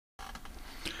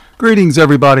Greetings,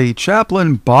 everybody.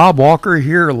 Chaplain Bob Walker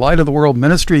here, Light of the World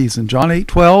Ministries. In John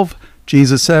 8:12,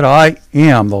 Jesus said, I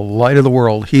am the light of the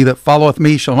world. He that followeth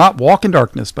me shall not walk in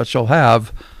darkness, but shall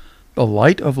have the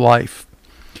light of life.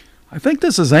 I think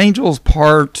this is Angels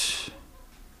Part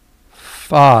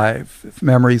 5, if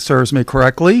memory serves me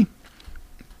correctly.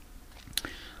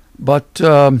 But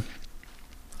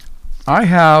I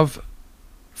have,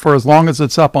 for as long as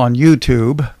it's up on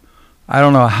YouTube, I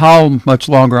don't know how much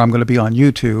longer I'm going to be on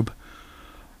YouTube,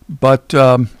 but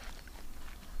I'm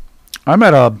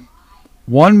at a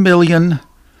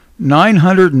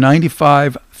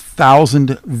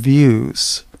 1,995,000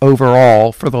 views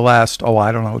overall for the last,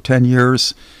 10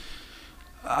 years.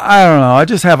 I don't know. I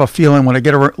just have a feeling when I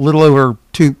get a little over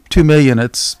 2 million,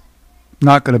 it's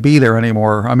not going to be there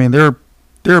anymore. I mean,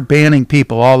 they're banning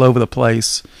people all over the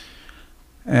place.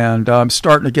 And I'm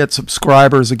starting to get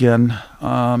subscribers again.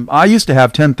 I used to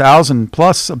have 10,000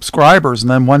 plus subscribers,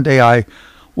 and then one day I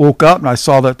woke up and I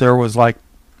saw that there was like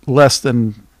less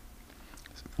than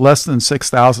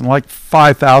 6,000, like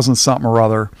 5,000 something or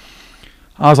other.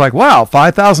 I was like, wow,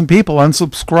 5,000 people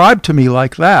unsubscribed to me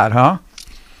like that, huh?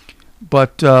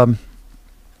 But I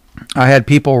had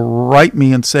people write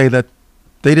me and say that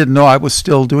they didn't know I was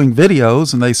still doing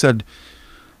videos, and they said,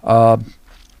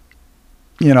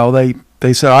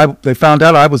 they said they found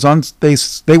out I was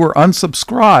they were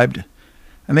unsubscribed,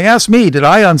 and they asked me, did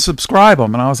I unsubscribe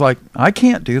them? And I was like, I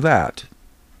can't do that.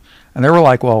 And they were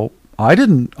like, well, I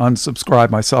didn't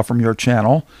unsubscribe myself from your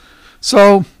channel,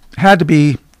 so had to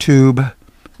be Tube,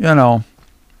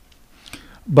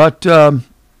 But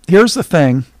here's the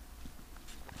thing: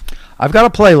 I've got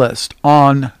a playlist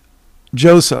on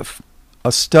Joseph,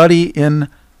 a study in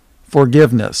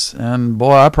forgiveness, and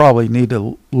boy, I probably need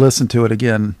to listen to it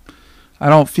again. I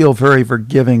don't feel very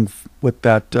forgiving with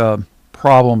that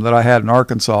problem that I had in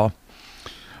Arkansas.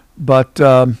 But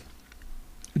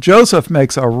Joseph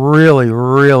makes a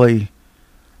really,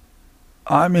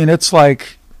 it's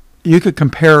like you could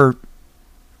compare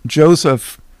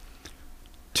Joseph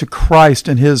to Christ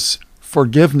and his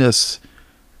forgiveness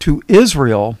to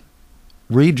Israel.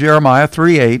 Read Jeremiah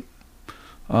 3:8.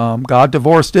 God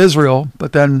divorced Israel,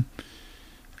 but then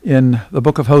in the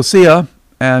book of Hosea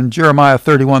and Jeremiah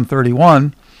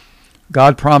 31:31,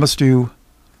 God promised to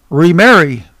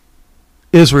remarry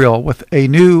Israel with a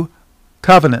new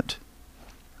covenant,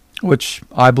 which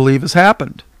I believe has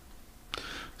happened.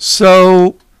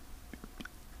 So,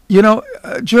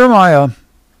 Jeremiah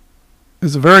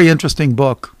is a very interesting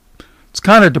book. It's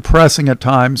kind of depressing at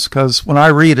times because when I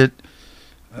read it,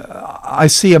 I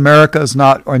see America is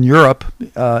not, or in Europe,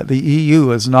 the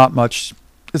EU is not much,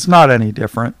 it's not any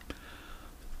different.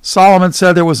 Solomon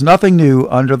said there was nothing new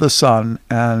under the sun,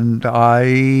 and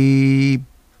I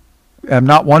am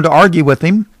not one to argue with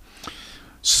him.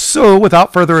 So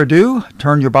without further ado,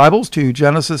 turn your Bibles to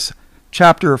Genesis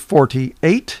chapter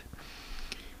 48.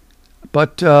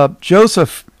 But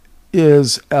Joseph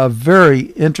is a very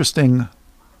interesting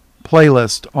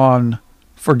playlist on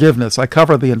forgiveness. I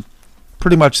cover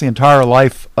pretty much the entire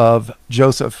life of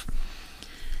Joseph.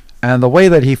 And the way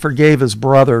that he forgave his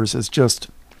brothers is just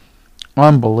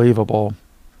unbelievable.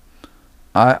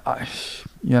 All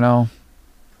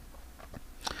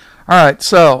right,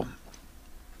 so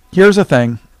here's the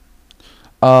thing.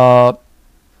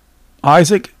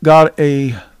 Isaac got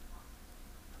a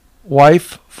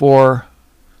wife for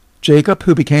Jacob,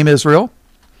 who became Israel.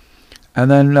 And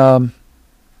then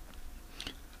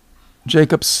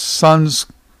Jacob's sons,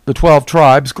 the 12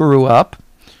 tribes, grew up.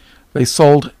 They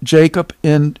sold Joseph.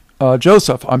 They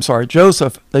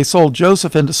sold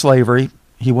Joseph into slavery.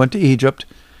 He went to Egypt.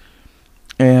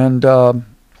 And,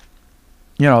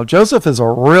 Joseph is a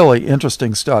really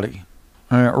interesting study.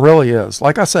 I mean, it really is.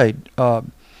 Like I say,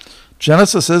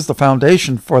 Genesis is the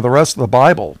foundation for the rest of the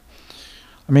Bible.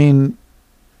 I mean,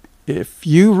 if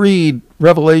you read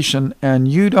Revelation and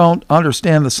you don't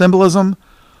understand the symbolism,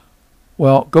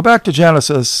 well, go back to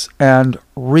Genesis and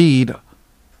read,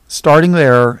 starting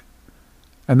there,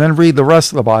 and then read the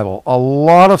rest of the Bible. A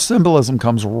lot of symbolism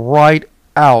comes right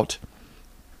out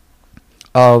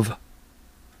of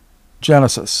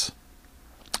Genesis.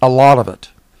 A lot of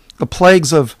it. The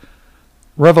plagues of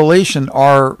Revelation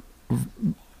are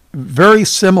very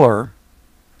similar,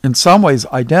 in some ways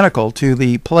identical, to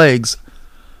the plagues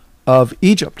of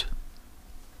Egypt.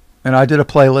 And I did a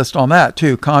playlist on that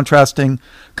too,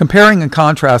 comparing and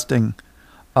contrasting.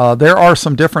 There are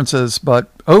some differences,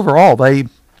 but overall they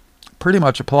pretty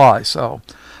much apply. So,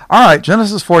 all right,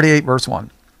 Genesis 48, verse 1.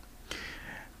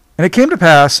 And it came to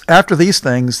pass after these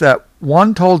things that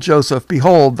one told Joseph,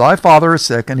 Behold, thy father is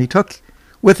sick, and he took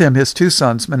with him his two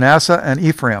sons, Manasseh and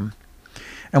Ephraim.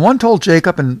 And one told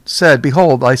Jacob and said,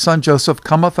 Behold, thy son Joseph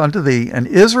cometh unto thee. And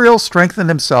Israel strengthened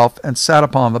himself and sat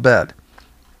upon the bed.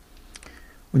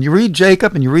 When you read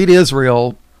Jacob and you read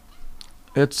Israel,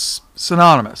 it's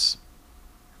synonymous.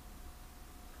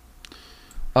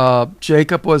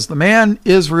 Jacob was the man,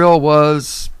 Israel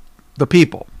was the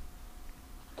people.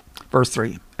 Verse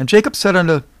 3, And Jacob said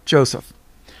unto Joseph,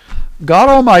 God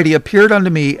Almighty appeared unto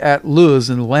me at Luz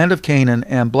in the land of Canaan,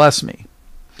 and blessed me,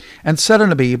 and said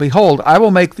unto me, Behold, I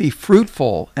will make thee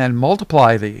fruitful, and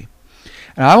multiply thee,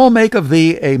 and I will make of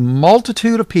thee a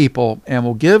multitude of people, and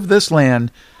will give this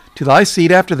land to thy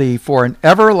seed after thee for an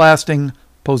everlasting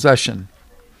possession.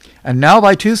 And now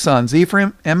thy two sons,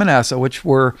 Ephraim and Manasseh, which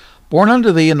were born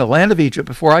unto thee in the land of Egypt,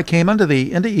 before I came unto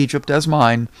thee into Egypt as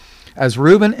mine, as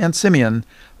Reuben and Simeon,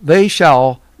 they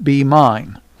shall be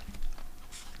mine.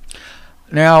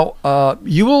 Now,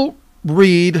 you will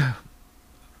read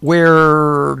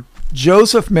where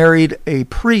Joseph married a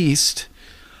priest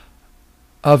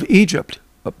of Egypt,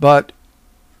 but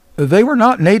they were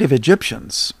not native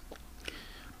Egyptians.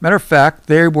 Matter of fact,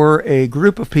 they were a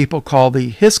group of people called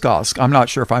the Hyksos. I'm not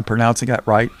sure if I'm pronouncing that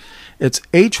right. It's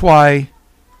Hysksos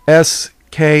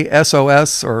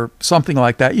or something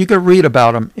like that. You could read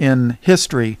about them in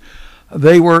history.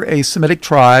 They were a Semitic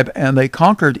tribe, and they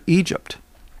conquered Egypt.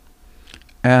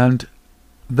 And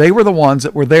they were the ones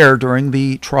that were there during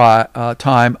the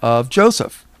time of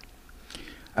Joseph.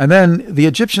 And then the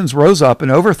Egyptians rose up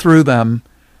and overthrew them.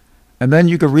 And then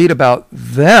you could read about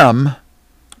them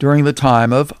during the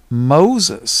time of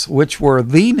Moses, which were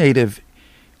the native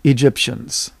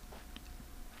Egyptians.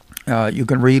 You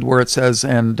can read where it says,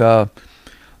 And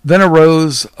then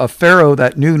arose a Pharaoh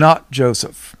that knew not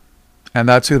Joseph. And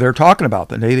that's who they're talking about,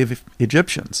 the native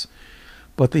Egyptians.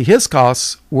 But the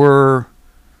Hyksos were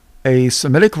a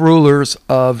Semitic rulers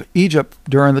of Egypt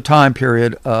during the time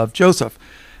period of Joseph.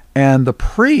 And the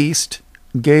priest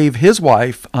gave his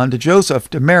wife unto Joseph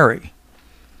to marry.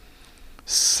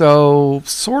 So,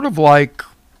 sort of like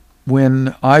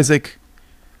when Isaac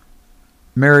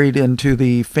married into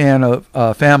the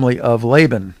family of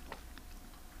Laban.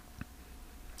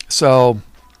 So,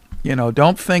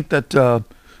 don't think that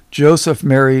Joseph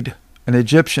married an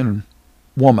Egyptian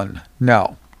woman.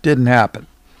 No, didn't happen.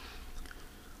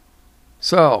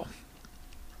 So,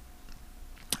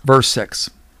 verse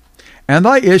 6, And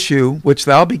thy issue, which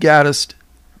thou begettest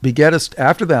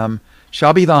after them,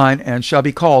 shall be thine, and shall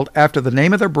be called after the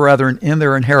name of their brethren in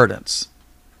their inheritance.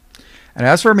 And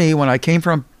as for me, when I came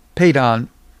from Padan,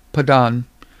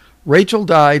 Rachel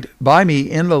died by me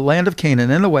in the land of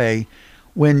Canaan in the way,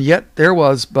 when yet there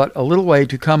was but a little way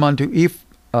to come unto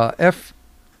Ephrath,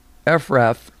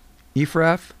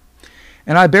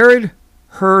 and I buried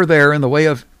her there in the way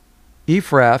of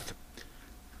Ephrath.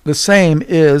 The same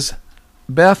is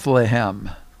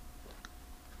Bethlehem.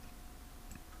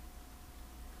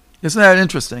 Isn't that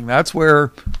interesting? That's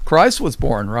where Christ was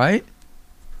born, right?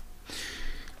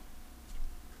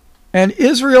 And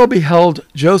Israel beheld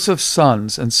Joseph's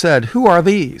sons, and said, Who are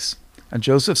these? And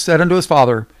Joseph said unto his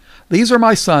father, These are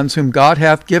my sons, whom God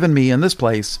hath given me in this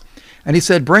place. And he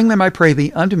said, Bring them, I pray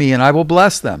thee, unto me, and I will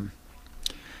bless them.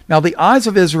 Now the eyes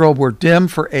of Israel were dim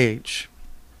for age.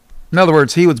 In other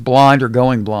words, he was blind or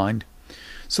going blind,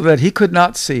 so that he could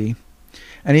not see.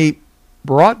 And he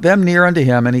brought them near unto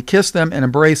him, and he kissed them and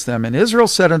embraced them. And Israel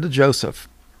said unto Joseph,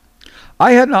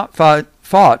 I had not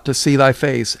thought to see thy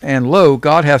face, and lo,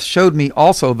 God hath showed me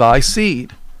also thy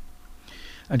seed.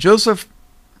 And Joseph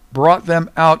brought them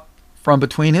out from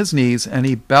between his knees, and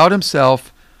he bowed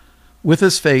himself with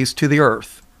his face to the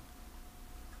earth.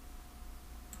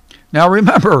 Now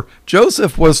remember,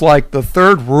 Joseph was like the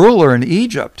third ruler in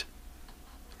Egypt.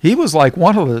 He was like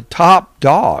one of the top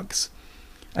dogs,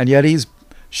 and yet he's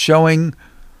showing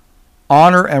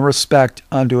honor and respect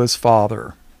unto his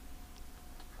father.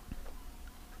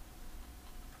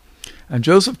 And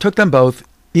Joseph took them both,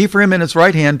 Ephraim in his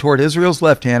right hand toward Israel's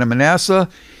left hand, and Manasseh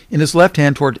in his left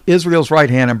hand toward Israel's right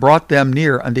hand, and brought them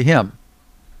near unto him.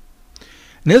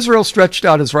 And Israel stretched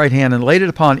out his right hand, and laid it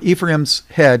upon Ephraim's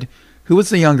head, who was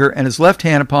the younger, and his left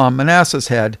hand upon Manasseh's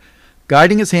head,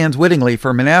 guiding his hands wittingly,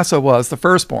 for Manasseh was the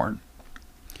firstborn.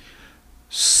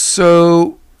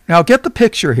 So, now get the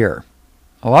picture here.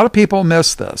 A lot of people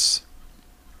miss this.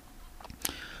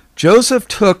 Joseph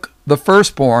took the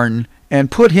firstborn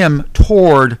and put him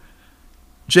toward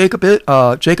Jacob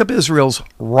Israel's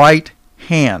right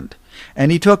hand.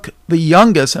 And he took the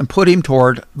youngest and put him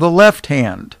toward the left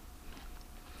hand.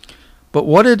 But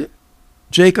what did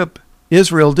Jacob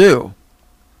Israel do?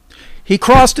 He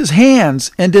crossed his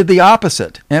hands and did the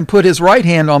opposite, and put his right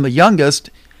hand on the youngest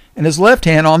and his left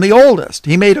hand on the oldest.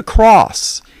 He made a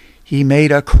cross. He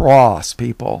made a cross,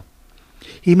 people.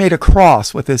 He made a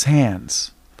cross with his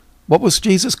hands. What was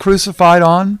Jesus crucified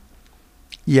on?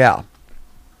 Yeah.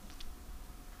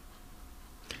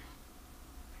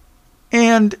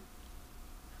 And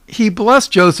he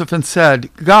blessed Joseph and said,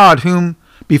 God,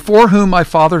 before whom my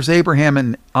fathers Abraham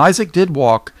and Isaac did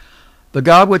walk, the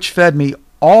God which fed me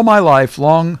all my life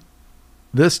long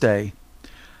this day,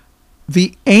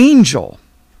 the angel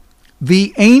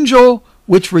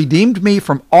which redeemed me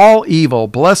from all evil,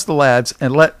 bless the lads,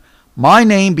 and let my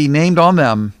name be named on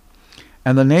them,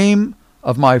 and the name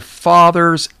of my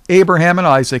fathers Abraham and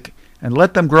Isaac, and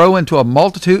let them grow into a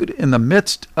multitude in the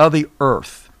midst of the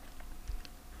earth.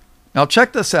 Now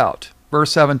check this out,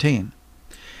 verse 17.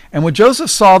 And when Joseph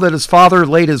saw that his father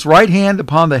laid his right hand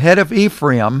upon the head of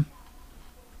Ephraim,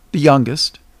 the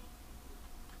youngest,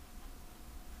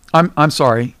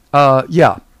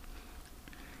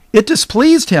 it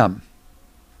displeased him.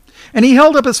 And he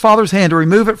held up his father's hand to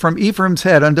remove it from Ephraim's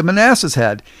head unto Manasseh's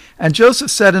head. And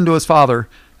Joseph said unto his father,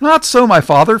 Not so, my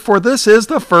father, for this is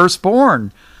the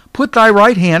firstborn. Put thy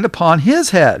right hand upon his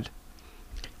head.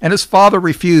 And his father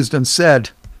refused and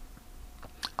said,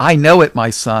 I know it, my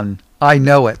son, I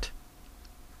know it.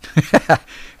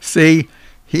 See,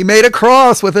 he made a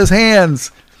cross with his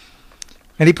hands.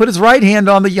 And he put his right hand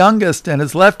on the youngest and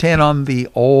his left hand on the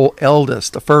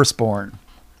eldest, the firstborn.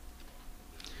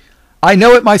 I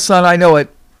know it, my son, I know it.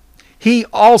 He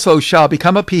also shall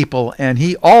become a people, and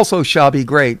he also shall be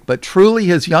great. But truly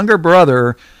his younger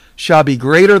brother shall be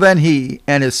greater than he,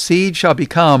 and his seed shall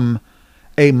become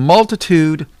a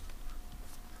multitude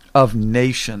of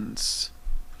nations.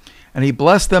 And he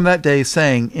blessed them that day,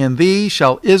 saying, In thee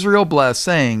shall Israel bless,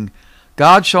 saying,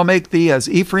 God shall make thee as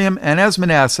Ephraim and as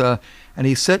Manasseh. And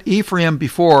he set Ephraim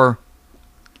before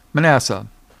Manasseh.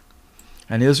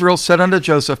 And Israel said unto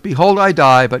Joseph, Behold, I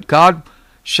die, but God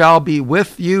shall be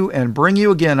with you and bring you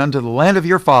again unto the land of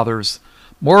your fathers.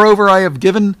 Moreover, I have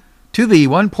given to thee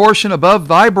one portion above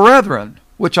thy brethren,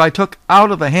 which I took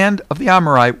out of the hand of the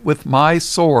Amorite with my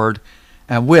sword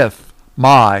and with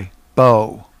my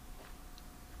bow.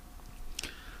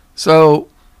 So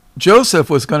Joseph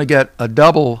was going to get a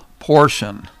double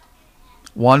portion,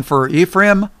 one for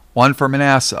Ephraim, one for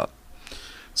Manasseh.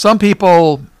 Some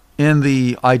people in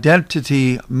the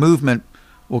identity movement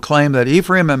will claim that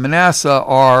Ephraim and Manasseh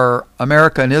are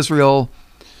America and Israel.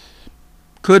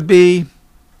 Could be,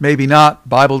 maybe not.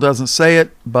 Bible doesn't say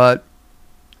it, but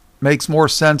makes more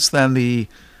sense than the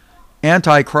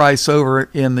antichrists over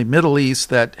in the Middle East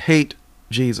that hate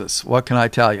Jesus. What can I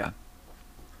tell you?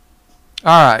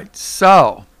 All right,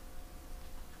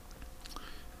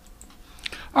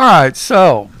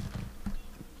 so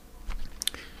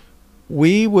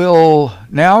we will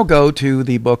now go to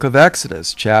the book of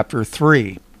Exodus, chapter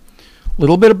 3. A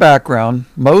little bit of background.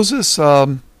 Moses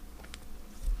was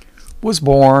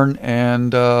born,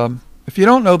 and if you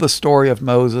don't know the story of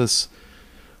Moses,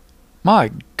 my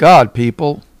God,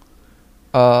 people,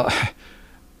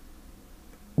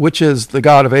 which is the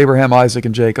God of Abraham, Isaac,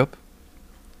 and Jacob,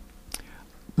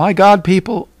 my God,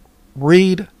 people,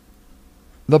 read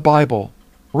the Bible.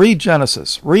 Read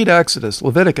Genesis, read Exodus,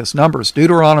 Leviticus, Numbers,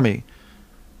 Deuteronomy,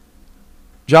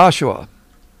 Joshua,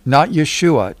 not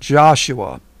Yeshua,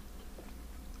 Joshua.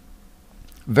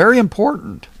 Very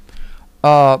important.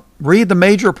 Read the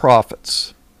major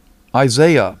prophets,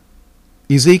 Isaiah,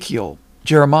 Ezekiel,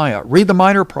 Jeremiah. Read the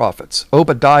minor prophets,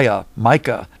 Obadiah,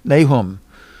 Micah, Nahum,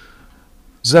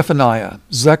 Zephaniah,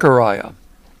 Zechariah.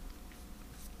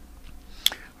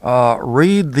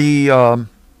 Read the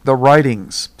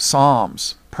writings,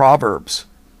 Psalms, Proverbs.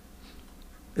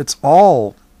 It's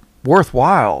all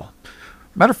worthwhile.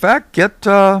 Matter of fact, get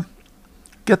the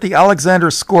Alexander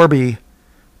Scorby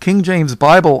King James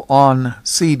Bible on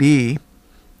CD.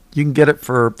 You can get it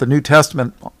for the New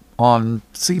Testament on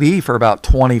CD for about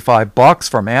 $25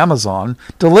 from Amazon,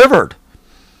 delivered.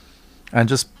 And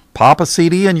just pop a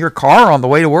CD in your car on the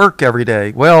way to work every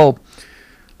day. Well,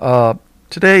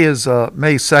 today is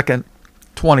May 2nd,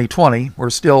 2020. We're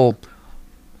still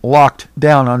locked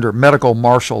down under medical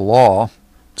martial law,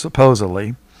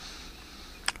 supposedly.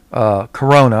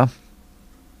 Corona.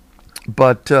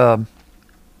 But,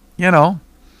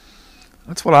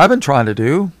 that's what I've been trying to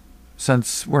do.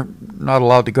 Since we're not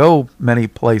allowed to go many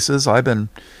places, I've been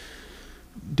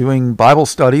doing Bible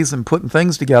studies and putting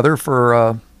things together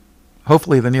for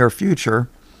hopefully the near future.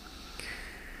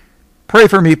 Pray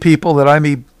for me, people, that I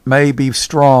may be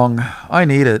strong. I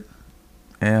need it.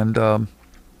 And,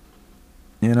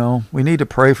 we need to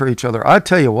pray for each other. I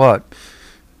tell you what,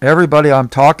 everybody I'm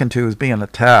talking to is being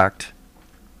attacked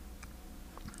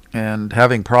and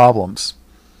having problems.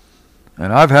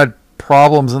 And I've had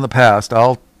problems in the past.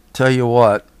 I'll tell you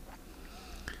what.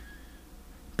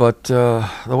 But the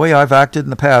way I've acted in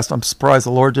the past, I'm surprised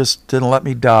the Lord just didn't let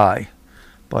me die.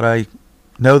 But I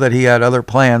know that He had other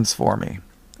plans for me.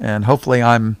 And hopefully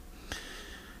I'm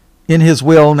in His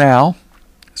will now.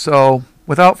 So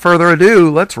without further ado,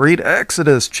 let's read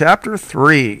Exodus chapter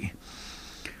 3.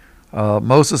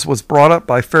 Moses was brought up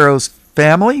by Pharaoh's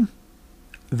family.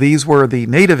 These were the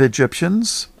native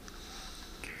Egyptians.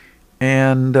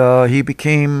 And he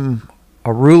became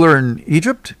a ruler in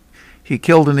Egypt. He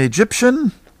killed an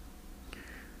Egyptian,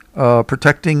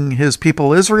 protecting his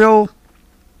people Israel.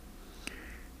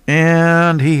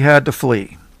 And he had to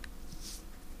flee.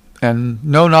 And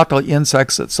no, not the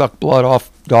insects that suck blood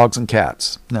off dogs and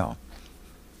cats. No.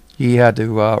 He had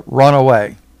to run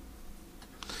away.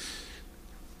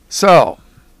 So,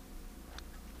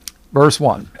 verse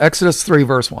 1. Exodus 3,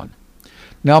 verse 1.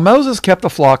 Now Moses kept the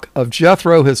flock of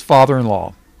Jethro, his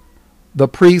father-in-law, the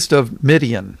priest of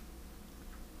Midian.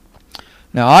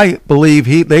 Now I believe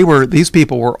these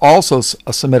people were also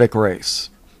a Semitic race.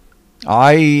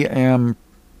 I am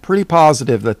pretty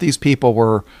positive that these people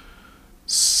were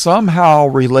somehow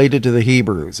related to the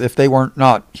Hebrews, if they weren't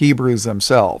not Hebrews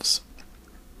themselves.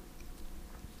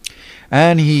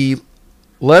 And he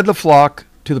led the flock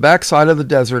to the backside of the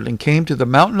desert and came to the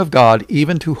mountain of God,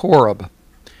 even to Horeb.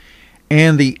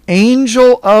 And the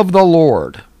angel of the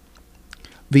Lord,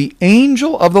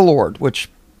 which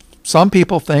some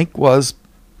people think was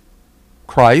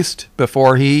Christ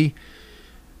before he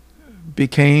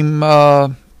became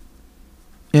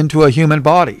into a human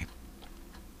body.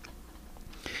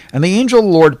 And the angel of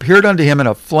the Lord appeared unto him in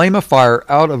a flame of fire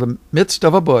out of the midst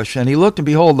of a bush. And he looked, and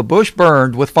behold, the bush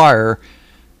burned with fire,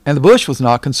 and the bush was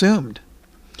not consumed.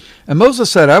 And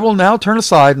Moses said, I will now turn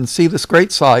aside and see this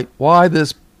great sight, why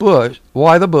the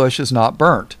bush is not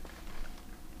burnt.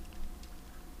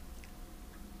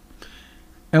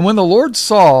 And when the Lord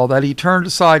saw that he turned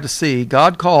aside to see,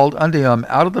 God called unto him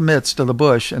out of the midst of the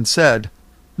bush, and said,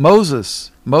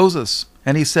 Moses, Moses.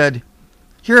 And he said,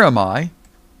 Here am I.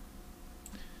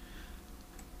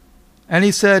 And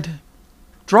he said,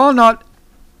 Draw not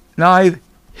nigh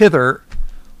hither,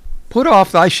 put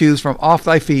off thy shoes from off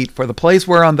thy feet, for the place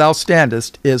whereon thou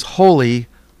standest is holy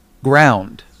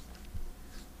ground.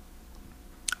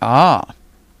 Ah.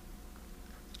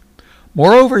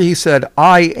 Moreover, he said,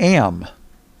 I am.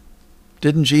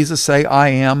 Didn't Jesus say, I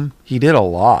am? He did a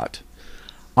lot.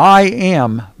 I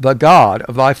am the God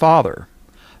of thy father,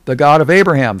 the God of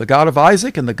Abraham, the God of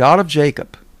Isaac, and the God of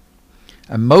Jacob.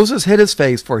 And Moses hid his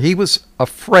face, for he was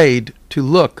afraid to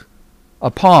look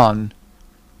upon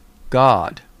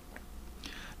God.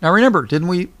 Now remember, didn't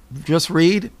we just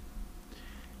read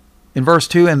in verse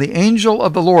 2, And the angel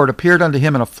of the Lord appeared unto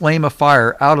him in a flame of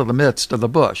fire out of the midst of the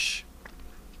bush.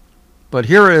 But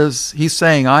he's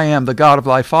saying, I am the God of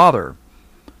thy father,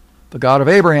 the God of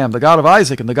Abraham, the God of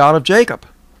Isaac, and the God of Jacob.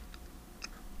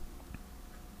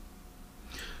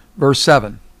 Verse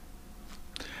 7.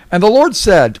 And the Lord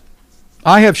said,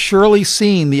 I have surely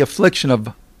seen the affliction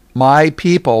of my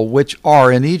people which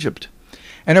are in Egypt,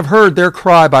 and have heard their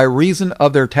cry by reason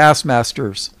of their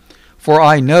taskmasters, for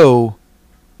I know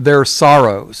their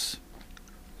sorrows.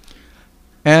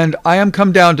 And I am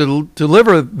come down to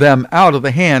deliver them out of the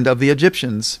hand of the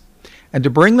Egyptians, and to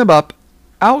bring them up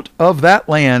out of that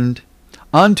land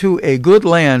unto a good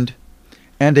land,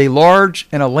 and a large,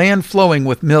 and a land flowing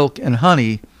with milk and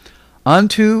honey,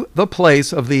 unto the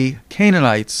place of the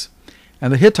Canaanites,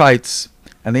 and the Hittites,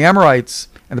 and the Amorites,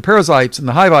 and the Perizzites, and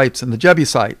the Hivites, and the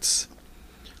Jebusites.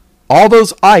 All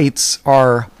those ites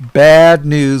are bad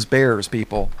news bears,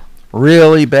 people.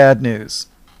 Really bad news.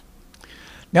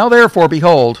 Now therefore,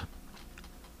 behold,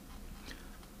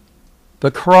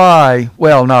 the cry,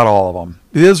 well, not all of them.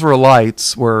 The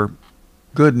Israelites were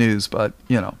good news, but,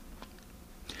 Now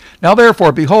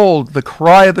therefore, behold, the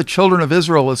cry of the children of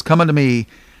Israel is come unto me,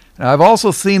 and I have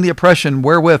also seen the oppression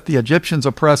wherewith the Egyptians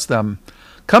oppress them.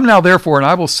 Come now therefore, and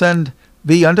I will send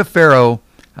thee unto Pharaoh,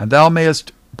 and thou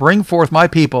mayest bring forth my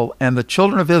people and the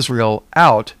children of Israel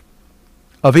out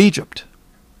of Egypt.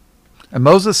 And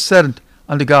Moses said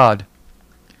unto God,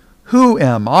 Who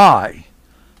am I,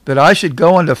 that I should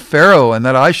go unto Pharaoh, and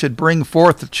that I should bring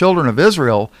forth the children of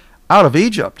Israel out of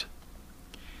Egypt?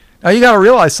 Now you got to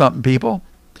realize something, people.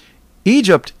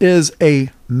 Egypt is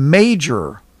a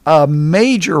major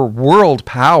world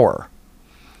power.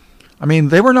 I mean,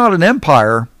 they were not an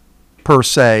empire per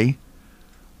se,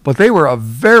 but they were a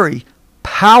very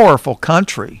powerful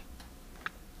country.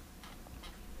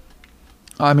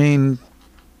 I mean,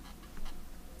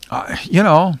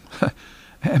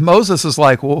 and Moses is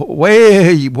like,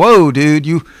 whoa, dude,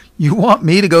 you want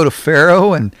me to go to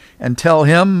Pharaoh and tell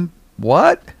him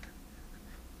what?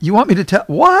 You want me to tell?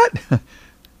 What?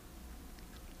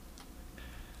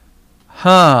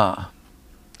 Huh.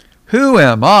 Who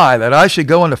am I that I should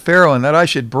go unto Pharaoh and that I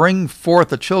should bring forth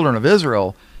the children of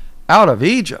Israel out of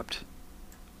Egypt?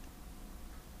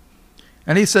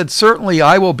 And he said, Certainly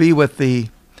I will be with thee,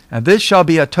 and this shall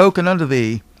be a token unto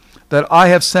thee that I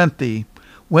have sent thee.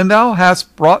 When thou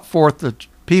hast brought forth the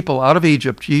people out of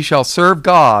Egypt, ye shall serve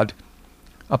God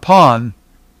upon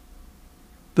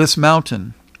this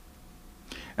mountain.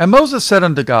 And Moses said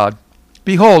unto God,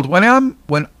 Behold, when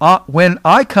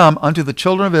I come unto the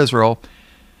children of Israel,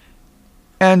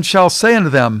 and shall say unto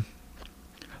them,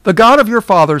 The God of your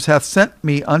fathers hath sent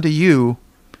me unto you,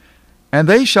 and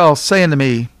they shall say unto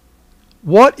me,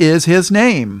 What is his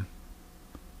name?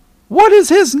 What is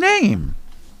his name?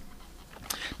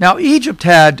 Now Egypt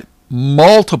had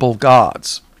multiple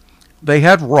gods. They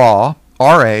had Ra,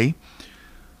 R-A,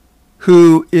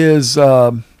 who is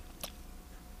the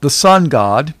sun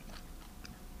god.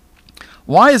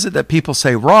 Why is it that people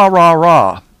say Ra, Ra,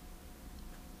 Ra?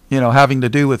 Having to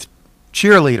do with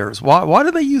cheerleaders. Why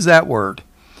do they use that word?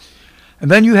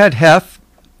 And then you had Heth,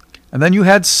 and then you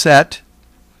had Set,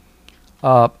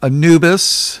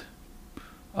 Anubis.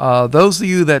 Those of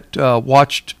you that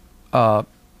watched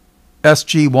SG-1,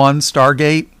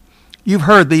 Stargate, you've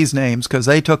heard these names because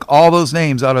they took all those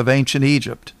names out of ancient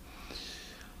Egypt.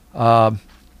 They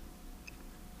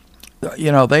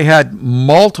had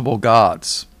multiple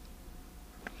gods.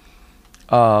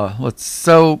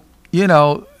 The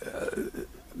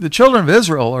children of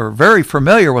Israel are very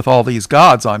familiar with all these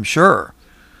gods, I'm sure.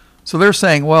 So they're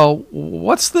saying, well,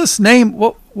 what's this name?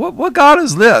 What God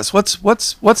is this?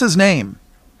 What's his name?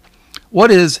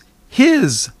 What is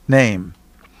his name?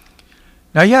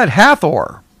 Now you had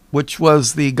Hathor, which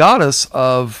was the goddess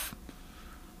of,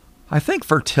 I think,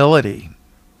 fertility.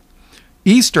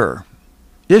 Easter,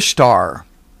 Ishtar,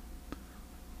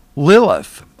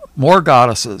 Lilith, more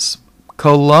goddesses.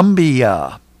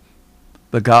 Columbia,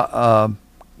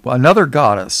 another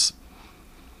goddess.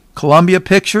 Columbia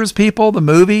Pictures, people, the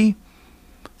movie,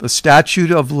 the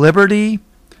Statue of Liberty,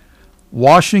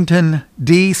 Washington,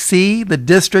 D.C., the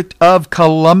District of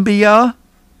Columbia.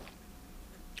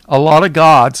 A lot of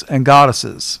gods and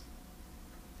goddesses.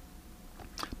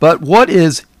 But what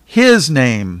is his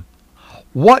name?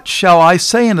 What shall I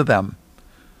say unto them?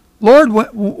 Lord,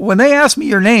 when they ask me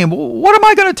your name, what am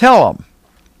I going to tell them?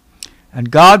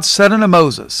 And God said unto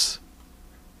Moses,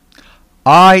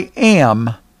 I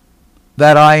am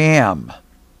that I am.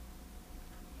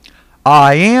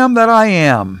 I am that I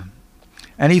am.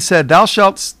 And he said, Thus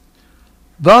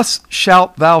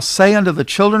shalt thou say unto the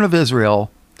children of Israel,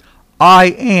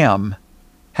 I am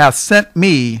hath sent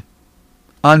me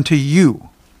unto you.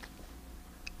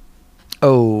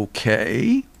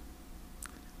 Okay.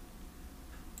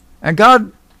 And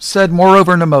God said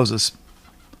moreover unto Moses,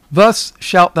 Thus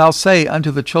shalt thou say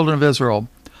unto the children of Israel,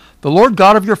 The Lord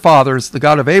God of your fathers, the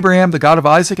God of Abraham, the God of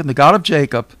Isaac, and the God of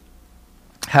Jacob,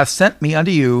 hath sent me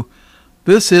unto you.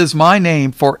 This is my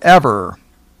name forever,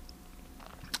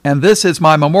 and this is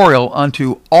my memorial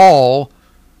unto all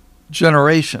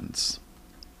generations.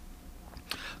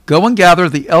 Go and gather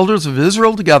the elders of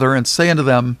Israel together, and say unto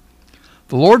them,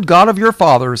 The Lord God of your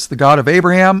fathers, the God of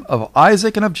Abraham, of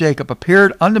Isaac, and of Jacob,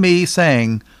 appeared unto me,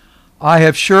 saying, I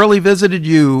have surely visited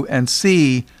you, and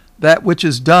see that which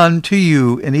is done to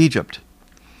you in Egypt.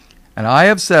 And I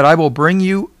have said, I will bring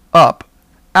you up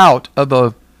out of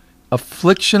the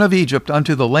affliction of Egypt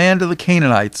unto the land of the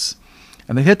Canaanites,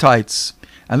 and the Hittites,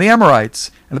 and the Amorites,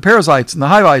 and the Perizzites, and the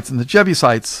Hivites, and the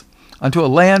Jebusites, unto a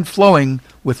land flowing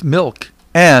with milk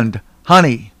and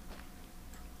honey.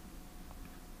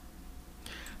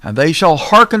 And they shall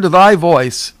hearken to thy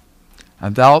voice,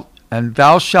 and thou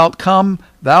shalt come,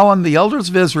 thou and the elders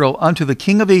of Israel, unto the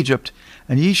king of Egypt,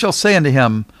 and ye shall say unto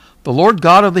him, The Lord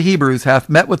God of the Hebrews hath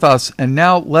met with us, and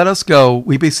now let us go,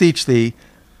 we beseech thee,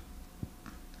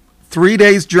 3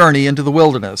 days' journey into the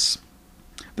wilderness,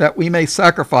 that we may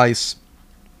sacrifice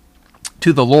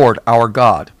to the Lord our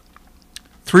God.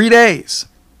 3 days.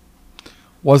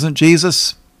 Wasn't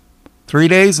Jesus 3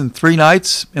 days and 3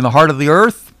 nights in the heart of the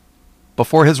earth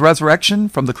before his resurrection,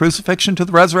 from the crucifixion to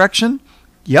the resurrection?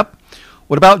 Yep.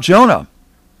 What about Jonah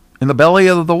in the belly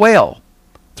of the whale?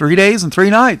 3 days and 3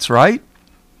 nights, right?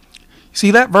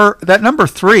 See that number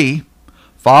 3,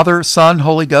 Father, Son,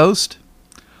 Holy Ghost.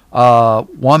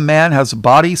 One man has a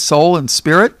body, soul, and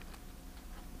spirit.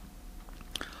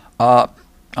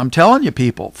 I'm telling you,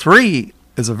 people, 3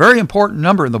 is a very important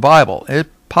number in the Bible. It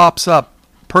pops up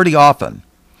pretty often.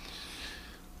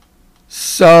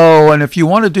 So, and if you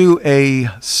want to do a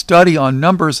study on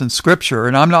numbers in Scripture,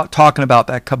 and I'm not talking about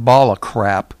that Kabbalah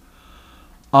crap,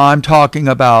 I'm talking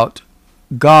about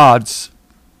God's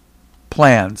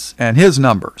plans and his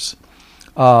numbers.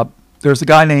 There's a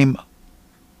guy named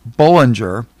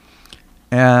Bollinger,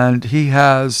 and he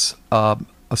has a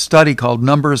study called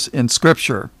Numbers in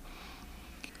Scripture.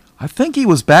 I think he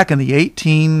was back in the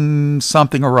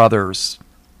 18-something or others,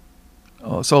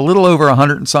 so a little over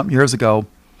 100 and something years ago.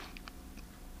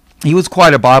 He was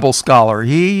quite a Bible scholar.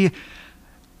 He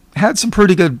had some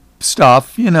pretty good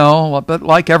stuff, but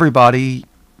like everybody,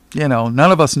 none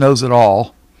of us knows it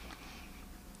all.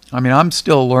 I mean, I'm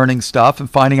still learning stuff and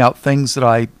finding out things that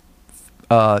I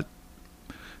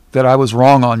was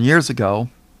wrong on years ago.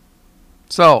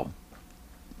 So,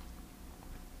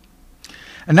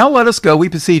 and now let us go, we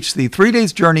beseech thee, 3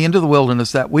 days' journey into the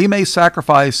wilderness, that we may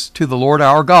sacrifice to the Lord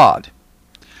our God.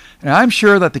 And I'm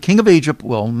sure that the king of Egypt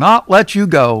will not let you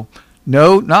go,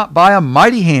 no, not by a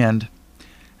mighty hand.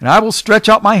 And I will stretch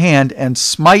out my hand and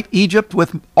smite Egypt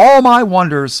with all my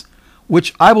wonders,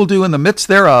 which I will do in the midst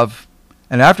thereof.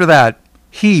 And after that,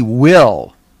 he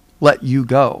will let you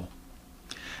go.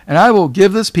 And I will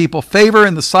give this people favor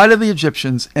in the sight of the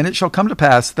Egyptians, and it shall come to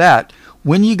pass that,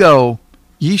 when ye go,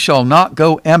 ye shall not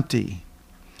go empty.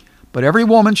 But every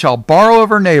woman shall borrow of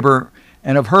her neighbor,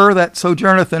 and of her that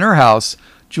sojourneth in her house,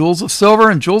 jewels of silver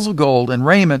and jewels of gold, and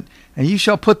raiment, and ye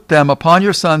shall put them upon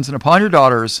your sons and upon your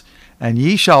daughters, and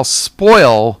ye shall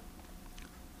spoil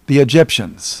the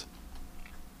Egyptians.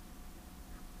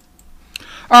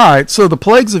 All right, so the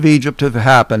plagues of Egypt have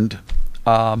happened.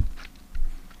 And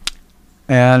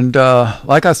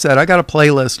like I said, I got a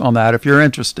playlist on that if you're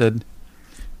interested.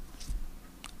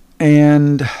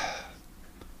 And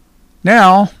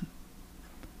now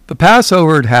the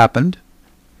Passover had happened,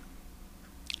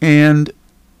 and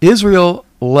Israel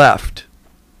left.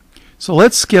 So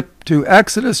let's skip to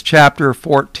Exodus chapter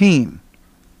 14.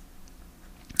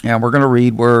 And we're going to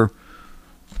read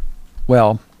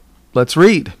let's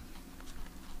read.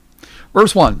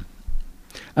 Verse 1.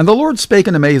 And the Lord spake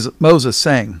unto Moses,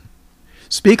 saying,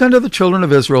 Speak unto the children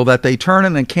of Israel that they turn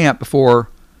and encamp before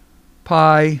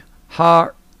Pi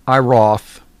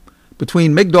Hahiroth,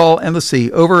 between Migdol and the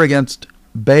sea, over against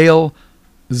Baal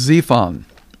Zephon.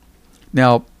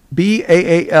 Now,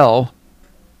 Baal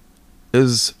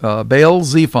is Baal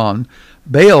Zephon.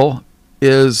 Baal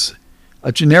is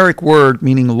a generic word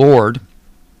meaning Lord,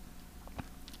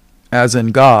 as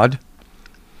in God,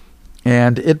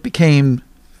 and it became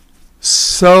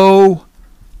so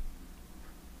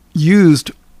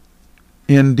used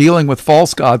in dealing with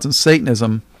false gods and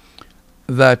Satanism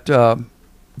that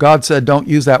God said, don't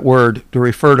use that word to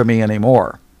refer to me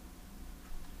anymore.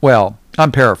 Well,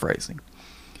 I'm paraphrasing.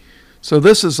 So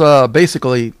this is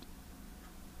basically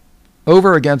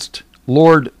over against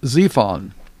Lord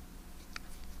Zephon.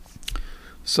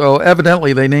 So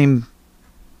evidently they named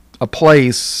a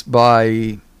place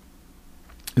by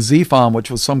Zephon,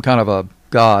 which was some kind of a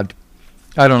god.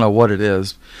 I don't know what it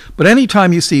is. But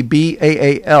anytime you see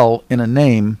Baal in a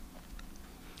name,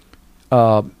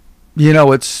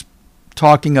 it's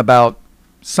talking about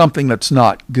something that's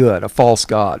not good, a false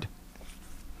god.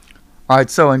 All right,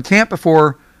 so encamp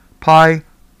before Pi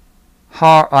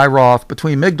Hahiroth,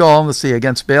 between Migdol and the sea,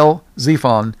 against Baal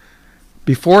Zephon.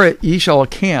 Before it ye shall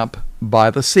encamp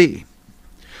by the sea.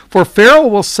 For Pharaoh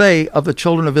will say of the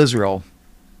children of Israel,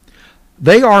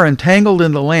 They are entangled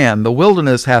in the land, the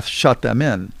wilderness hath shut them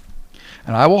in.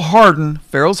 And I will harden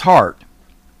Pharaoh's heart.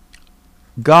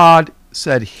 God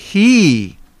said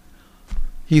He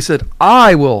said,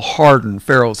 I will harden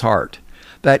Pharaoh's heart,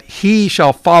 that he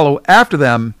shall follow after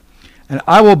them, and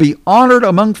I will be honored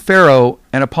among Pharaoh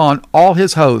and upon all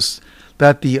his hosts,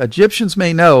 that the Egyptians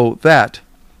may know that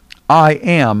I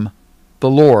am the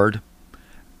Lord.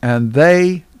 And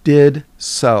they did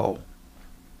so.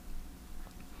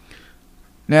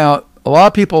 Now, a lot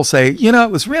of people say,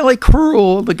 it was really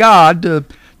cruel of the God to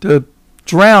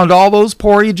drown all those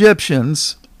poor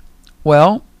Egyptians.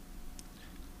 Well,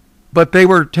 but they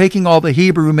were taking all the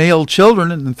Hebrew male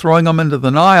children and throwing them into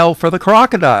the Nile for the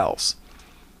crocodiles.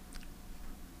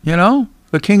 The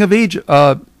king of Egypt,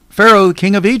 Pharaoh, the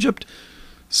king of Egypt,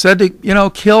 said to,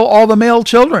 kill all the male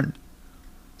children,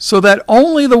 so that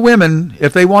only the women,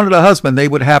 if they wanted a husband, they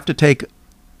would have to take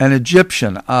an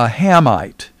Egyptian, a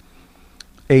Hamite,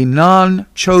 a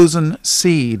non-chosen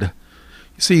seed.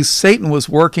 You see, Satan was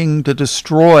working to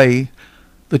destroy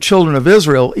the children of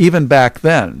Israel even back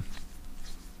then.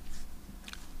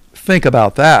 Think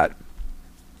about that.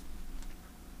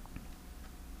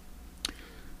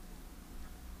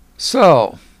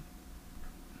 So,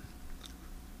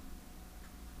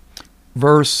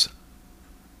 let's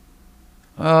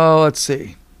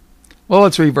see. Well,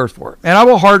 let's read verse 4. And I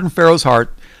will harden Pharaoh's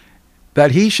heart,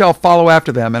 that he shall follow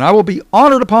after them. And I will be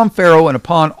honored upon Pharaoh and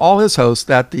upon all his hosts,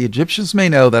 that the Egyptians may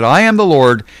know that I am the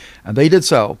Lord. And they did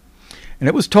so. And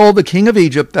it was told the king of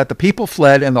Egypt that the people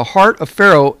fled, and the heart of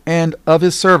Pharaoh and of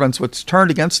his servants was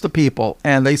turned against the people.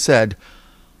 And they said,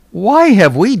 why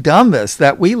have we done this,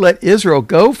 that we let Israel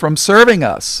go from serving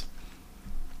us?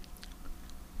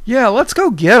 Yeah, let's go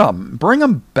get them. Bring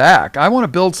them back. I want to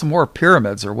build some more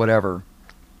pyramids or whatever.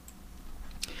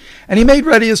 And he made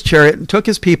ready his chariot and took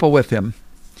his people with him.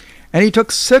 And he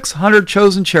took 600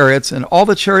 chosen chariots and all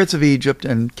the chariots of Egypt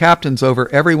and captains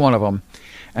over every one of them.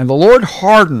 And the Lord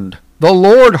hardened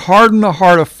the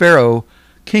heart of Pharaoh,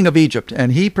 king of Egypt,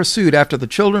 and he pursued after the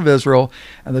children of Israel,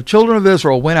 and the children of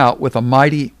Israel went out with a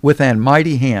mighty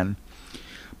hand.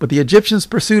 But the Egyptians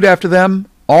pursued after them,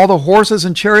 all the horses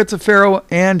and chariots of Pharaoh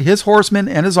and his horsemen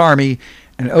and his army,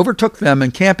 and overtook them,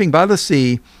 encamping by the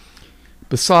sea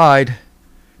beside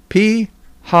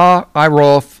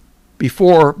Pi-hahiroth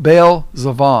before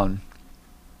Baal-Zephon.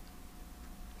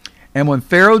 And when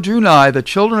Pharaoh drew nigh, the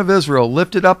children of Israel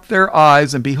lifted up their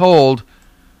eyes, and behold,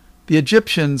 the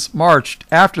Egyptians marched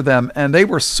after them, and they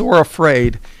were sore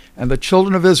afraid, and the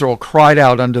children of Israel cried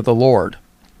out unto the Lord.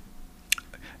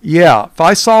 Yeah, if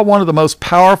I saw one of the most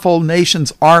powerful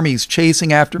nation's armies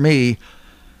chasing after me,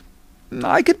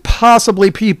 I could possibly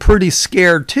be pretty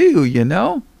scared too, you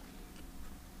know.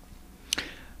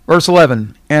 Verse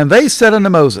 11, and they said unto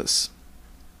Moses,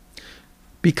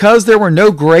 because there were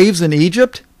no graves in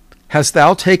Egypt, hast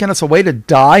thou taken us away to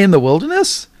die in the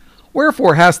wilderness?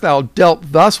 Wherefore hast thou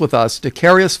dealt thus with us to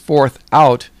carry us forth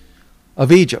out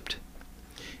of Egypt?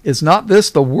 Is not this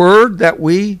the word that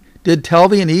we did tell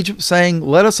thee in Egypt, saying,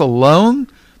 let us alone,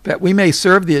 that we may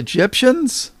serve the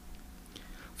Egyptians?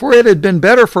 For it had been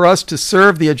better for us to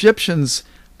serve the Egyptians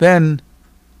than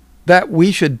that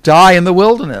we should die in the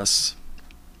wilderness.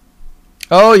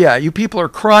 Oh yeah, you people are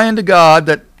crying to God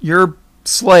that you're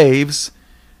slaves,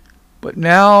 but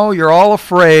now you're all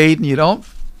afraid, and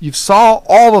you saw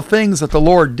all the things that the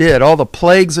Lord did, all the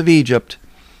plagues of Egypt,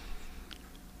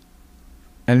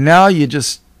 and now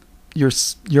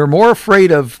you're more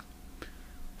afraid of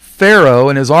Pharaoh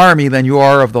and his army than you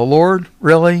are of the Lord?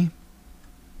 Really?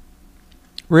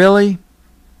 Really?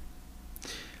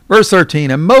 Verse 13,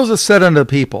 and Moses said unto the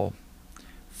people,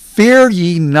 fear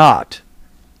ye not,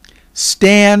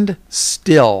 stand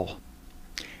still,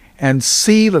 and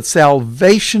see the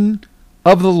salvation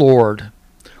of the Lord,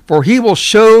 for he will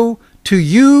show to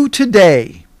you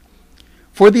today.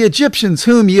 For the Egyptians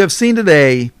whom ye have seen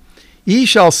today, ye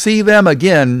shall see them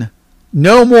again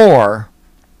no more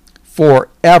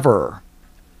forever.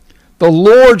 The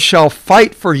Lord shall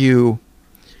fight for you,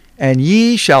 and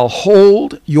ye shall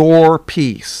hold your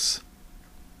peace.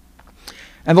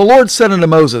 And the Lord said unto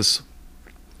Moses,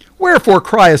 wherefore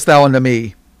criest thou unto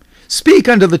me? Speak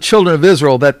unto the children of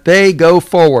Israel that they go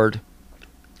forward.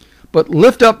 But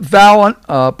lift thou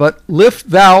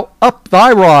up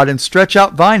thy rod, and stretch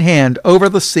out thine hand over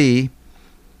the sea,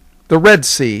 the Red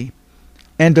Sea,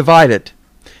 and divide it.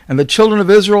 And the children of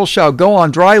Israel shall go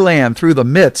on dry land through the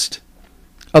midst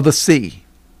of the sea.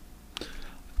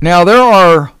 Now there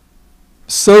are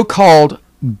so-called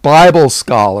Bible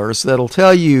scholars that'll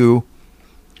tell you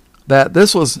that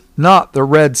this was not the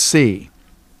Red Sea.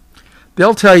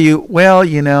 They'll tell you, well,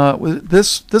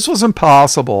 this was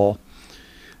impossible.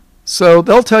 So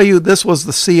they'll tell you this was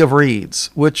the Sea of Reeds,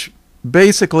 which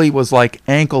basically was like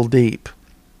ankle deep.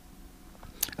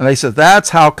 And they said that's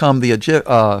how come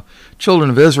the children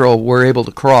of Israel were able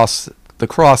to cross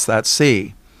that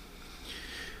sea.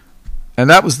 And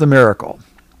that was the miracle.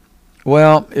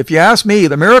 Well, if you ask me,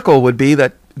 the miracle would be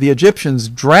that the Egyptians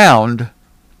drowned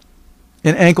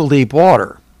in ankle deep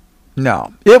water.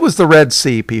 No, it was the Red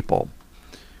Sea, people.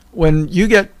 When you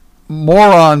get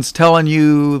morons telling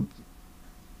you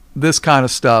this kind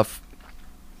of stuff,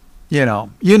 you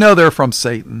know they're from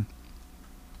Satan.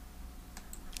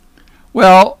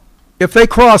 Well, if they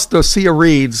crossed the Sea of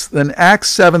Reeds, then Acts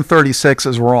 7:36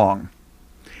 is wrong.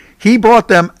 He brought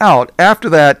them out. After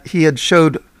that, he had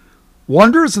showed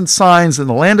wonders and signs in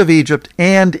the land of Egypt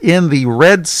and in the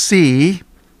Red Sea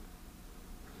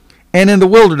and in the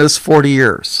wilderness 40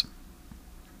 years.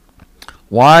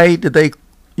 Why did they,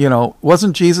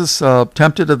 wasn't Jesus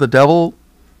tempted of the devil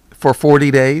for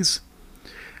 40 days?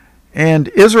 And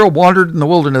Israel wandered in the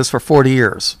wilderness for 40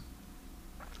 years.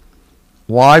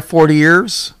 Why 40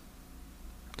 years?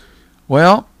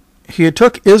 Well, he had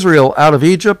took Israel out of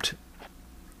Egypt,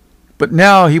 but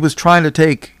now he was trying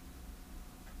to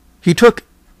he took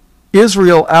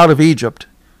Israel out of Egypt.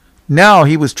 Now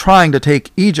he was trying to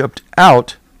take Egypt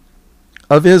out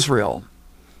of Israel.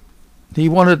 He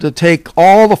wanted to take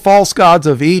all the false gods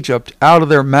of Egypt out of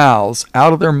their mouths,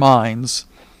 out of their minds,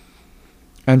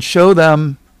 and show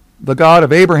them the God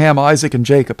of Abraham, Isaac, and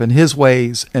Jacob and his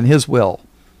ways and his will.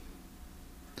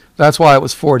 That's why it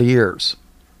was 40 years.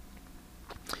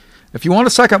 If you want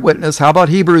a second witness, how about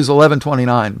Hebrews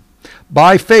 11:29?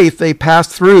 By faith they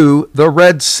passed through the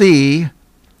Red Sea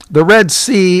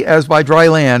as by dry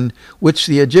land, which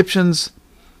the Egyptians,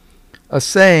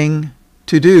 essaying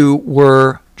to do,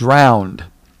 were drowned.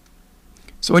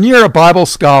 So when you hear a Bible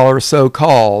scholar,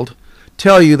 so-called,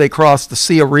 tell you they crossed the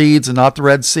Sea of Reeds and not the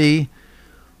Red Sea,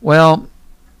 well,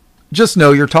 just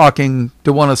know you're talking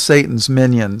to one of Satan's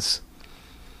minions.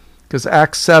 Because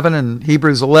Acts 7 and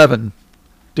Hebrews 11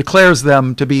 declares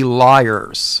them to be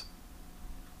liars.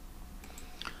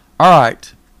 All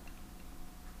right.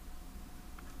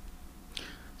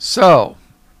 So,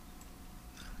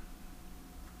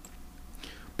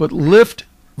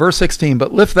 verse 16,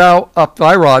 but lift thou up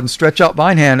thy rod and stretch out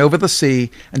thine hand over the sea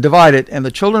and divide it, and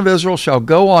the children of Israel shall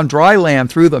go on dry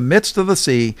land through the midst of the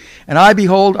sea. And I,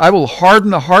 behold, I will harden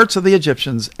the hearts of the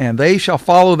Egyptians, and they shall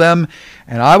follow them.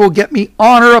 And I will get me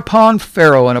honor upon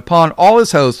Pharaoh and upon all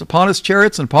his hosts, upon his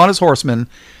chariots and upon his horsemen.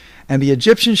 And the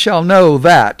Egyptians shall know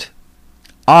that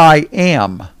I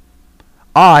am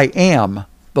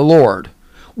the Lord,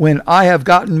 when I have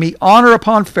gotten me honor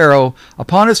upon Pharaoh,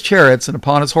 upon his chariots, and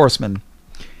upon his horsemen.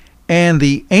 And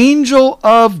the angel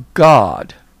of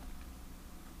God,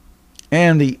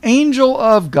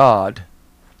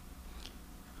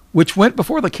 which went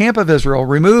before the camp of Israel,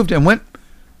 removed and went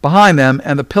behind them,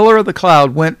 and the pillar of the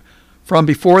cloud went from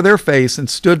before their face and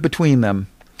stood between them.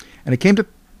 And it came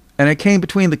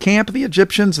between the camp of the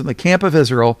Egyptians and the camp of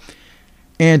Israel,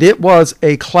 and it was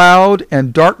a cloud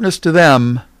and darkness to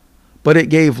them, but it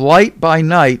gave light by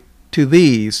night to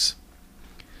these,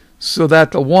 so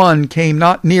that the one came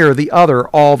not near the other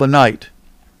all the night.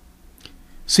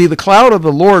 See, the cloud of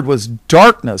the Lord was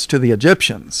darkness to the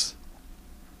Egyptians,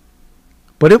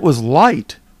 but it was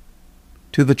light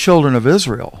to the children of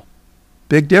Israel.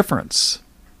 Big difference.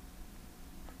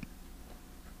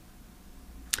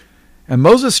 And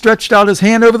Moses stretched out his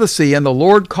hand over the sea, and the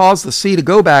Lord caused the sea to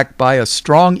go back by a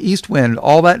strong east wind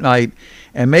all that night,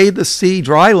 and made the sea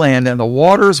dry land, and the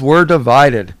waters were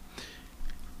divided.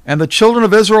 And the children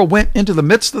of Israel went into the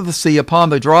midst of the sea upon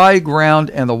the dry ground,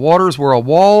 and the waters were a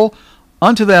wall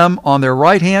unto them on their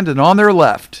right hand and on their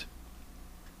left.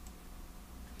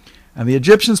 And the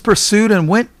Egyptians pursued and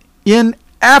went in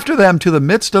after them to the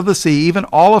midst of the sea, even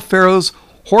all of Pharaoh's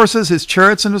horses, his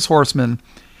chariots, and his horsemen.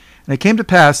 And it came to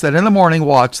pass that in the morning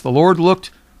watch the Lord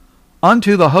looked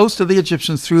unto the host of the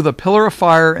Egyptians through the pillar of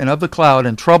fire and of the cloud,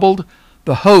 and troubled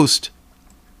the host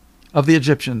of the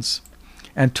Egyptians,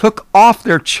 and took off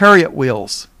their chariot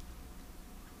wheels.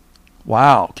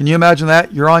 Wow, can you imagine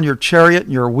that? You're on your chariot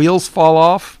and your wheels fall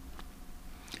off?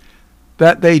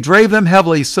 That they drave them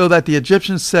heavily, so that the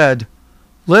Egyptians said,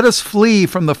 Let us flee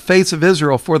from the face of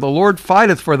Israel, for the Lord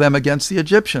fighteth for them against the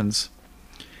Egyptians.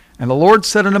 And the Lord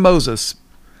said unto Moses,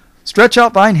 Stretch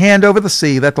out thine hand over the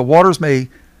sea, that the waters may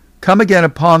come again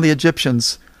upon the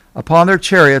Egyptians, upon their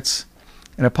chariots,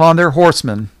 and upon their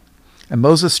horsemen. And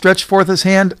Moses stretched forth his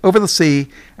hand over the sea,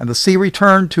 and the sea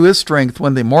returned to his strength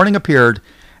when the morning appeared,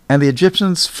 and the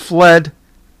Egyptians fled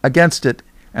against it.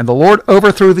 And the Lord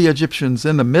overthrew the Egyptians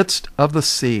in the midst of the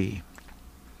sea.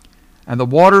 And the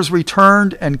waters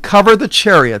returned and covered the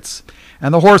chariots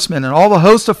and the horsemen and all the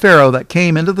host of Pharaoh that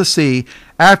came into the sea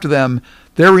after them.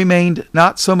 There remained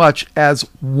not so much as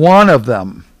one of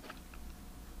them.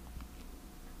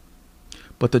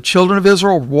 But the children of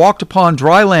Israel walked upon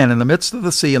dry land in the midst of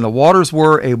the sea, and the waters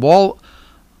were a wall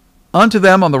unto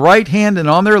them on the right hand and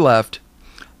on their left.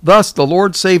 Thus the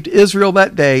Lord saved Israel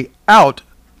that day out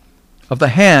of the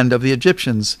hand of the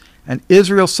Egyptians, and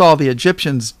Israel saw the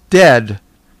Egyptians dead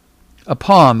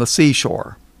upon the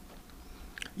seashore.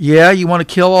 Yeah, you want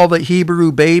to kill all the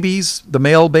Hebrew babies, the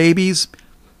male babies,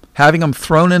 having them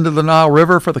thrown into the Nile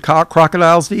River for the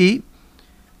crocodiles to eat?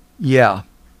 Yeah.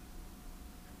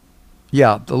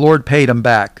 Yeah, the Lord paid them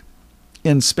back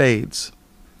in spades.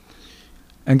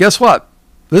 And guess what?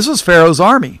 This was Pharaoh's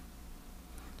army.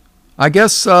 I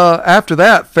guess after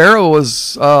that, Pharaoh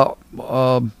was,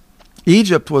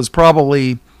 Egypt was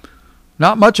probably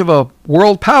not much of a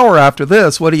world power after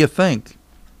this. What do you think?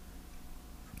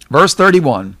 Verse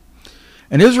 31.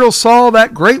 And Israel saw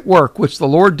that great work which the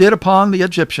Lord did upon the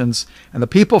Egyptians, and the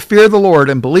people feared the Lord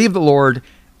and believed the Lord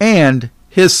and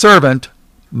his servant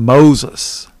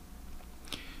Moses.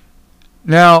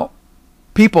 Now,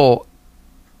 people,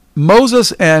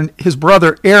 Moses and his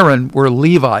brother Aaron were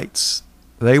Levites.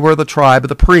 They were the tribe of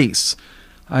the priests.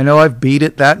 I know I've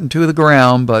beat that into the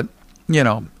ground, but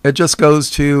It just goes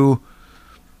to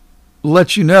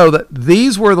let you know that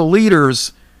these were the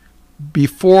leaders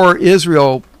before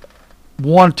Israel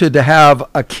wanted to have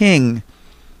a king,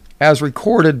 as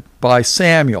recorded by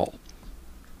Samuel.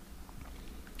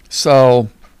 So,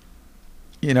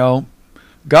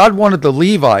 God wanted the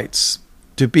Levites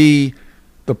to be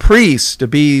the priests, to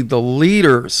be the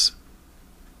leaders,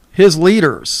 his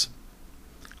leaders,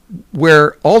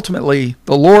 where ultimately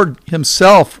the Lord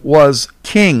himself was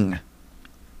king.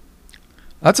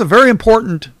 That's a very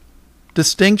important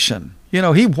distinction.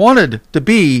 He wanted to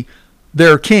be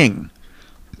their king.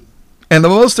 And the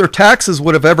most their taxes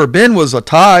would have ever been was a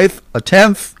tithe, a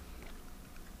tenth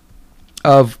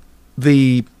of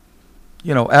the,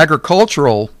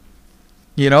 agricultural.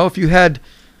 If you had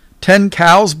 10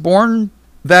 cows born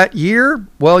that year,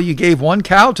 well, you gave 1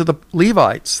 cow to the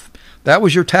Levites. That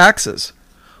was your taxes.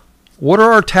 What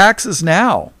are our taxes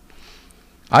now?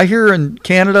 I hear in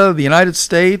Canada, the United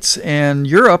States, and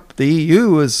Europe, the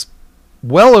EU is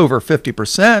well over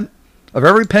 50% of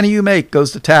every penny you make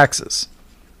goes to taxes.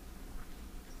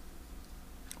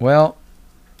 Well,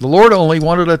 the Lord only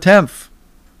wanted a tenth.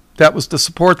 That was to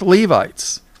support the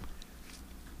Levites.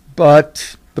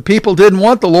 But the people didn't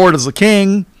want the Lord as a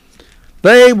king.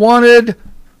 They wanted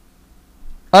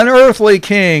an earthly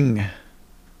king.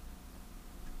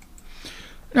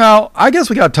 Now, I guess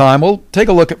we got time. We'll take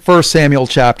a look at 1 Samuel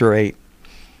chapter 8.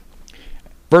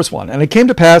 Verse 1. And it came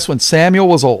to pass when Samuel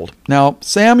was old. Now,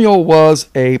 Samuel was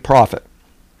a prophet.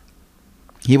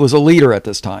 He was a leader at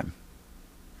this time.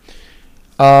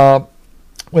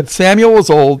 When Samuel was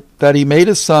old, that he made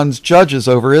his sons judges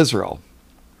over Israel.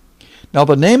 Now,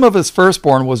 the name of his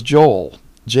firstborn was Joel,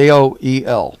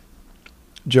 Joel.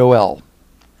 Joel.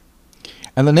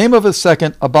 And the name of his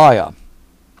second, Abiah.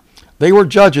 They were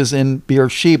judges in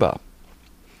Beersheba.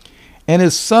 And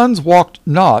his sons walked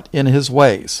not in his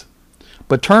ways,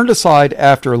 but turned aside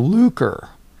after lucre,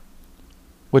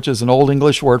 which is an old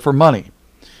English word for money,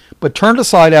 but turned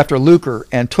aside after lucre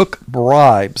and took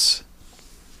bribes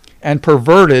and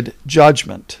perverted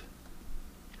judgment.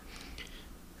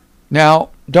 Now,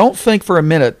 don't think for a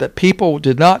minute that people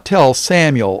did not tell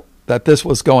Samuel that this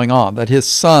was going on, that his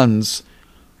sons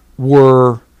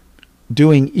were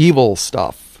doing evil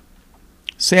stuff.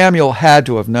 Samuel had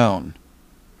to have known.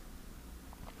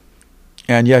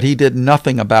 And yet he did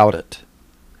nothing about it.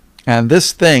 And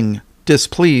this thing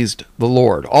displeased the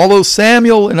Lord, although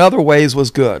Samuel in other ways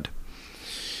was good.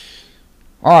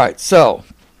 All right, so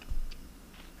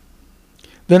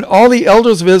then all the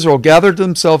elders of Israel gathered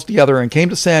themselves together and came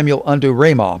to Samuel unto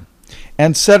Ramah,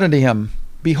 and said unto him,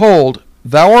 Behold,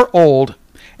 thou art old,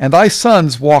 and thy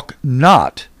sons walk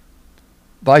not.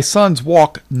 Thy sons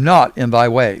walk not in thy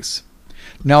ways.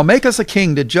 Now make us a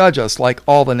king to judge us like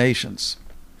all the nations.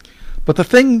 But the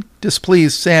thing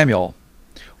displeased Samuel,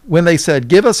 when they said,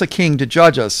 Give us a king to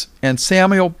judge us. And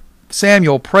Samuel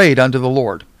prayed unto the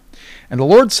Lord. And the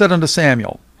Lord said unto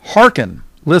Samuel, Hearken,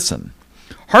 listen.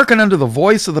 Hearken unto the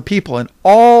voice of the people and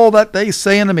all that they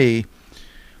say unto me,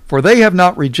 for they have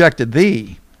not rejected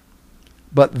thee,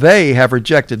 but they have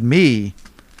rejected me,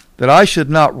 that I should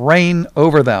not reign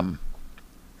over them.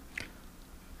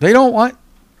 They don't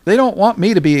want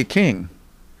me to be a king.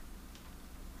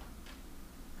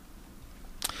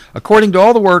 According to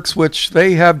all the works which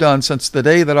they have done since the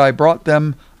day that I brought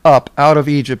them up out of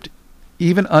Egypt,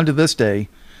 even unto this day,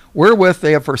 wherewith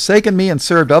they have forsaken me and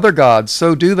served other gods,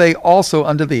 so do they also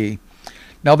unto thee.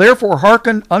 Now therefore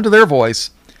hearken unto their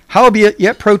voice, howbeit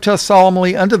yet protest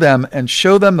solemnly unto them, and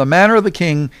show them the manner of the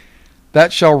king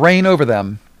that shall reign over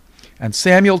them. And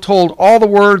Samuel told all the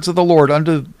words of the Lord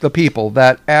unto the people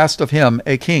that asked of him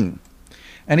a king.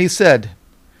 And he said,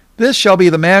 This shall be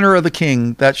the manner of the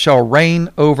king that shall reign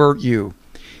over you.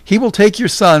 He will take your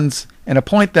sons and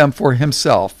appoint them for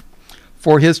himself,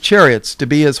 for his chariots to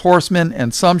be his horsemen,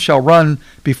 and some shall run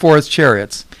before his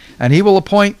chariots. And he will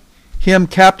appoint him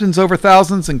captains over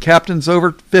thousands and captains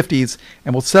over fifties,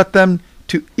 and will set them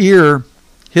to ear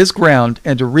his ground,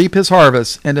 and to reap his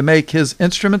harvest, and to make his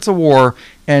instruments of war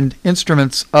and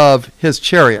instruments of his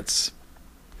chariots.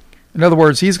 In other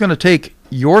words, he's going to take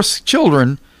your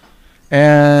children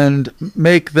and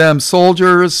make them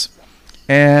soldiers,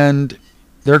 and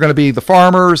they're going to be the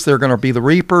farmers, they're going to be the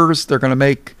reapers, they're going to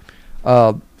make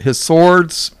his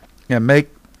swords and make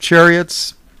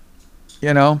chariots,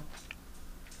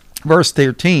 Verse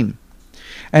 13,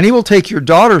 And he will take your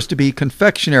daughters to be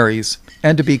confectionaries,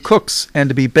 and to be cooks, and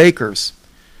to be bakers.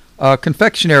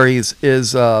 Confectionaries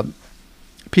is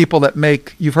people that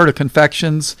make, you've heard of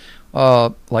confections,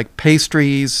 like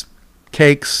pastries,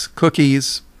 cakes,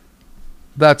 cookies.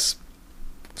 That's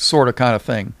sort of kind of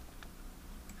thing.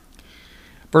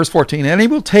 Verse 14, and he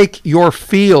will take your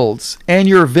fields and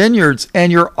your vineyards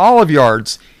and your olive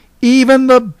yards, even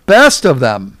the best of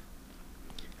them,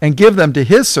 and give them to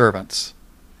his servants.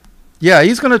 Yeah,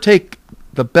 he's going to take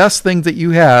the best things that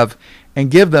you have and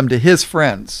give them to his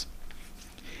friends.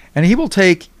 And he will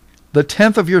take the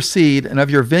tenth of your seed and of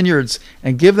your vineyards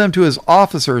and give them to his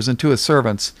officers and to his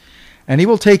servants. And he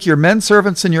will take your men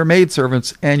servants and your maid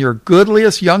servants and your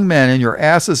goodliest young men and your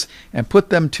asses and put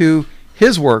them to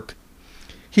his work.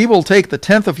 He will take the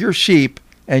tenth of your sheep,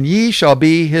 and ye shall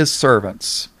be his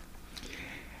servants.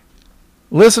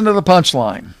 Listen to the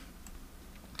punchline.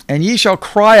 And ye shall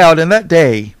cry out in that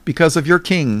day because of your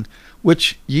king,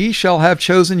 which ye shall have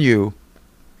chosen you,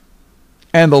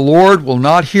 and the Lord will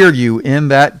not hear you in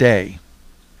that day.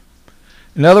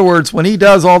 In other words, when he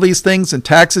does all these things and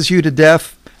taxes you to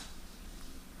death,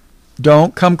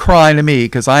 don't come crying to me,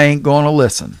 because I ain't going to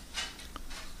listen.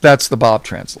 That's the Bob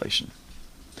translation.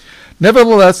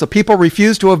 Nevertheless, the people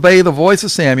refused to obey the voice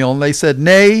of Samuel, and they said,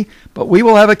 Nay, but we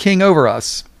will have a king over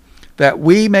us, that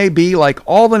we may be like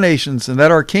all the nations, and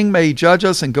that our king may judge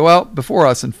us and go out before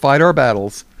us and fight our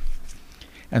battles.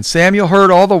 And Samuel heard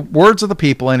all the words of the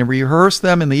people, and rehearsed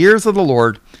them in the ears of the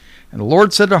Lord. And the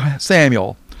Lord said to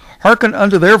Samuel, Hearken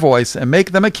unto their voice, and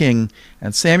make them a king.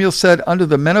 And Samuel said unto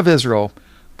the men of Israel,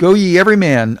 Go ye every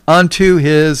man unto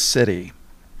his city.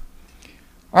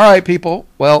 All right, people.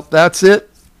 Well, that's it.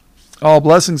 All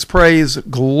blessings, praise,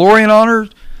 glory, and honor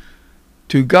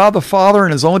to God the Father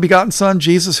and his only begotten Son,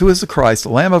 Jesus, who is the Christ, the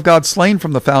Lamb of God, slain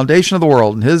from the foundation of the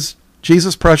world. In his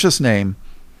Jesus' precious name,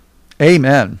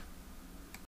 amen.